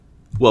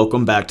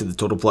Welcome back to the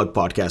Total Plug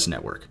Podcast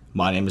Network.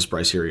 My name is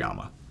Bryce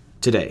Hirayama.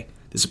 Today,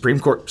 the Supreme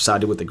Court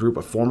sided with a group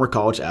of former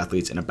college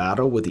athletes in a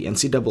battle with the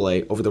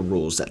NCAA over the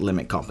rules that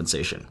limit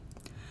compensation.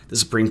 The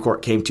Supreme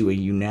Court came to a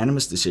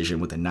unanimous decision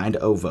with a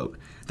 9-0 vote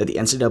that the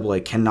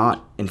NCAA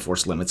cannot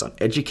enforce limits on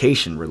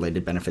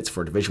education-related benefits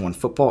for Division I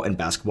football and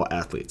basketball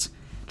athletes.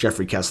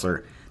 Jeffrey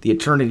Kessler, the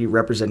attorney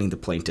representing the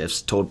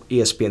plaintiffs, told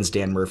ESPN's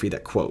Dan Murphy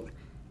that, quote,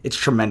 "It's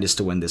tremendous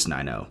to win this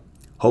 9-0.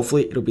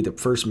 Hopefully, it'll be the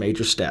first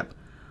major step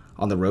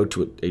on the road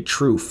to a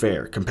true,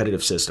 fair,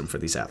 competitive system for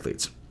these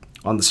athletes.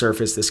 On the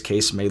surface, this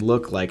case may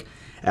look like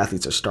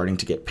athletes are starting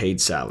to get paid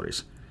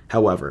salaries.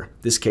 However,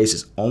 this case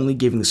is only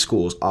giving the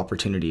schools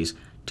opportunities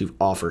to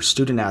offer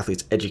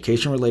student-athletes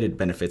education-related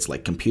benefits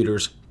like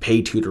computers,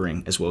 paid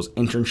tutoring, as well as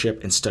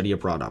internship and study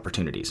abroad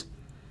opportunities.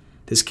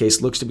 This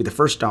case looks to be the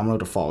first domino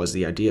to fall as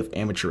the idea of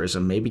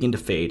amateurism may begin to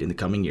fade in the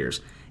coming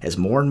years as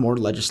more and more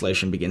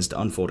legislation begins to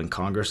unfold in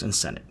Congress and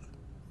Senate."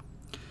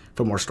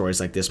 For more stories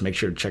like this, make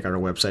sure to check out our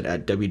website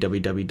at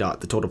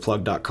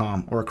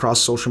www.thetotalplug.com or across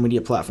social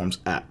media platforms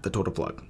at The Total Plug.